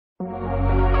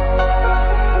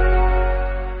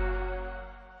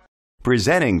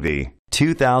Presenting the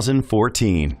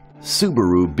 2014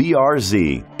 Subaru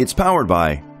BRZ. It's powered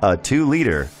by a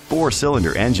 2-liter,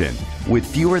 4-cylinder engine. With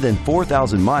fewer than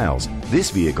 4,000 miles, this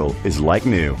vehicle is like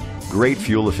new. Great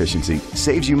fuel efficiency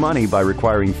saves you money by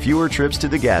requiring fewer trips to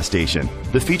the gas station.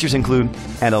 The features include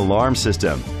an alarm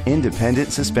system,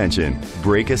 independent suspension,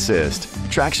 brake assist,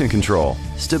 traction control,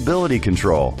 stability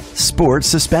control, sport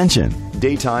suspension,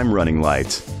 daytime running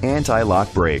lights,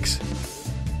 anti-lock brakes.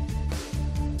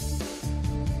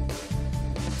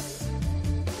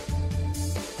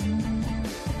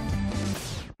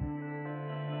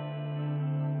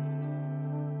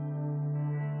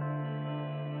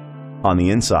 On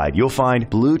the inside, you'll find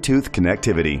Bluetooth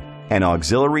connectivity, an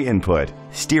auxiliary input,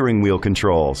 steering wheel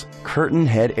controls, curtain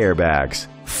head airbags,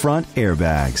 front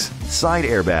airbags,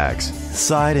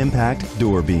 side impact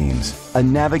door beams, a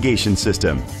navigation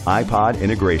system, iPod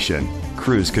integration,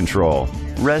 cruise control.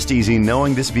 Rest easy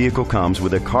knowing this vehicle comes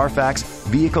with a Carfax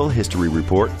Vehicle History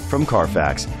Report from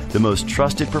Carfax, the most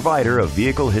trusted provider of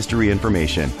vehicle history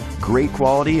information. Great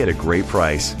quality at a great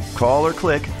price. Call or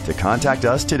click to contact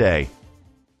us today.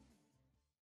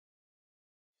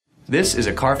 This is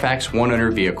a Carfax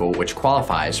one-owner vehicle which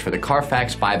qualifies for the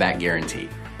Carfax buyback guarantee.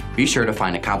 Be sure to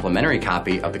find a complimentary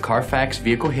copy of the Carfax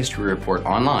Vehicle History Report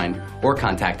online or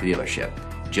contact the dealership.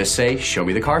 Just say, "Show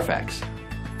me the Carfax."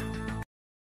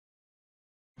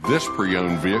 This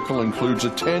pre-owned vehicle includes a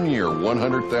 10-year,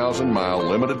 100,000-mile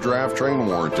limited drivetrain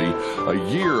warranty,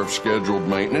 a year of scheduled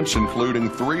maintenance including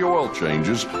 3 oil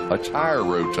changes, a tire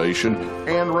rotation,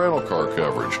 and rental car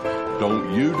coverage.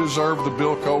 Don't you deserve the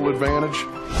Bill Cole advantage?